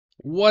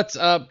What's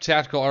up,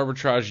 tactical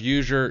arbitrage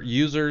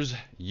users,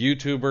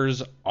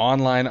 YouTubers,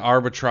 online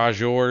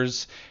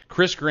arbitrageurs?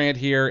 Chris Grant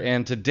here,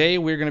 and today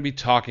we're going to be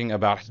talking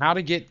about how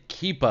to get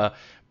Keepa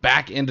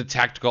back into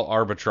tactical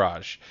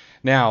arbitrage.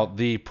 Now,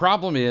 the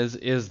problem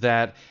is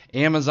that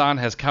Amazon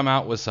has come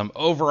out with some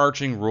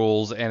overarching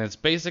rules, and it's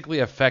basically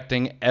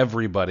affecting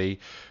everybody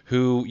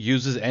who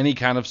uses any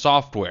kind of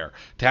software.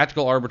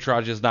 Tactical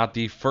arbitrage is not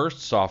the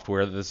first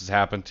software that this has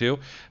happened to.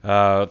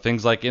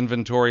 Things like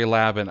Inventory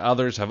Lab and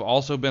others have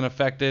also been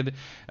affected,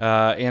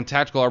 and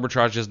tactical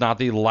arbitrage is not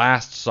the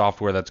last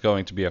software that's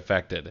going to be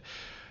affected.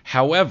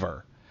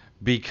 However,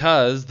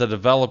 because the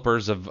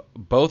developers of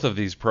both of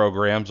these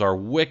programs are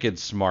wicked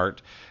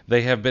smart,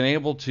 they have been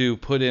able to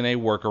put in a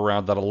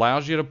workaround that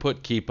allows you to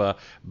put Keepa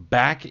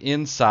back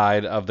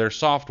inside of their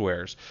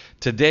softwares.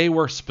 Today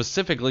we're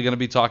specifically going to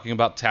be talking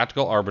about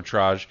tactical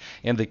arbitrage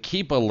and the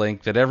Keepa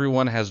link that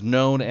everyone has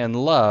known and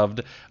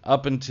loved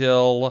up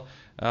until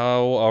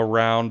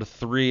around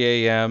 3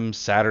 a.m.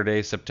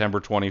 Saturday, September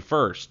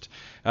 21st.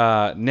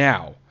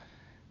 Now,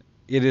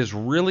 it is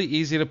really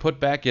easy to put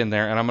back in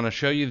there, and I'm going to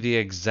show you the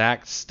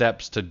exact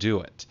steps to do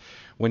it.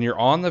 When you're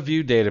on the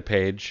View Data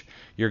page,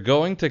 you're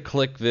going to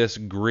click this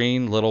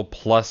green little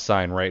plus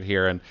sign right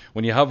here, and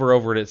when you hover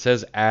over it, it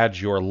says Add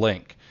Your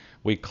Link.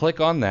 We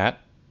click on that,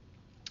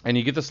 and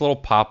you get this little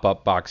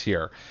pop-up box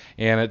here,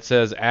 and it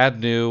says Add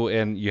New,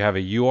 and you have a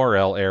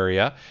URL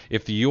area.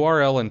 If the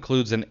URL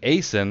includes an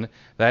ASIN,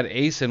 that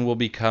ASIN will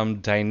become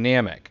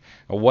dynamic.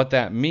 What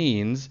that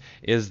means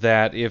is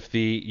that if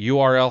the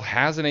URL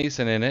has an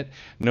ASIN in it,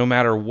 no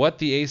matter what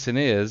the ASIN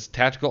is,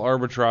 Tactical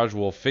Arbitrage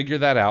will figure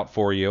that out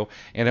for you,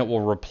 and it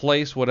will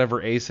replace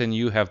whatever ASIN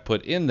you have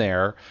put in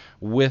there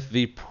with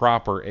the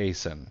proper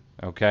ASIN.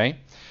 Okay?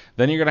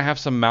 Then you're going to have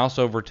some mouse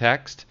over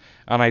text,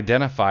 an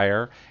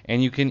identifier,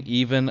 and you can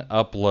even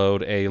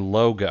upload a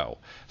logo.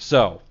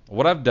 So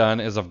what I've done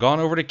is I've gone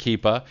over to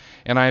Keepa,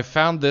 and I've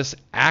found this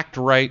Act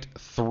Right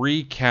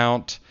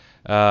 3-count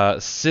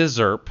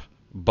scissorp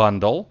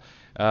bundle,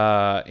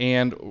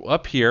 and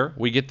up here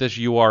we get this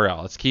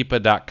URL. It's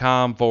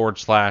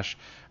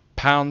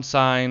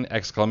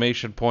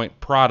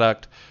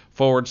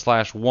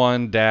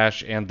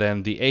keepa.com/product/1- and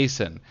then the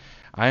ASIN.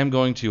 I am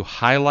going to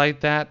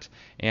highlight that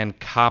and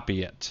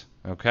copy it.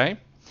 Okay?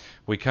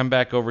 We come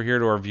back over here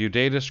to our view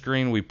data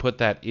screen. We put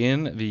that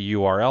in the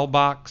URL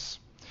box.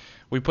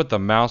 We put the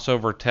mouse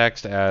over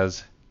text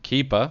as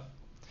Keepa.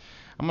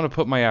 I'm going to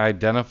put my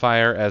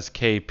identifier as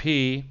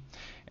KP.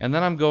 And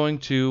then I'm going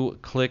to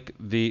click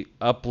the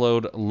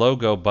upload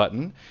logo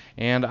button,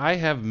 and I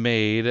have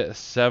made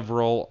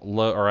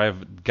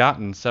I've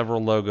gotten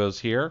several logos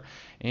here,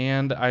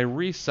 and I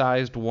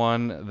resized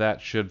one that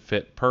should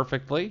fit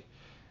perfectly.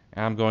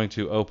 I'm going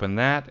to open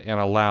that and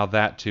allow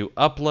that to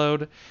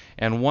upload,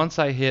 and once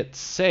I hit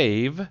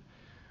save,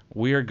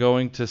 we are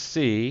going to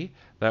see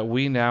that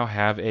we now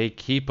have a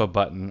Keepa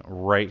button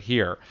right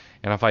here.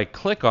 And if I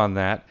click on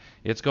that,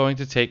 it's going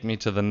to take me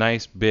to the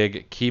nice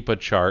big Keepa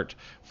chart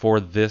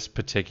for this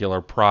particular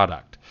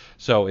product.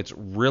 So it's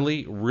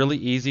really, really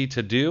easy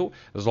to do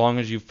as long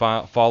as you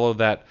follow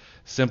that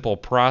simple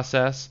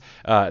process.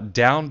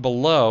 Down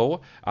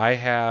below, I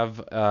have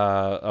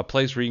a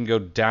place where you can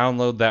go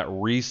download that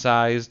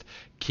resized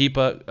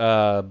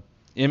Keepa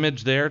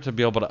image there to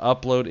be able to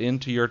upload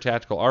into your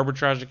Tactical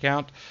Arbitrage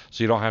account,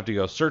 so you don't have to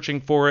go searching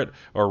for it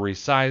or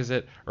resize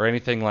it or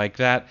anything like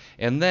that.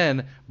 And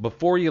then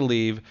before you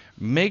leave,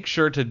 make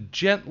sure to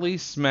gently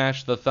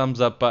smash the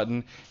thumbs up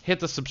button, hit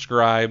the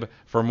subscribe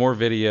for more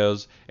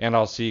videos, and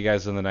I'll see you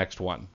guys in the next one.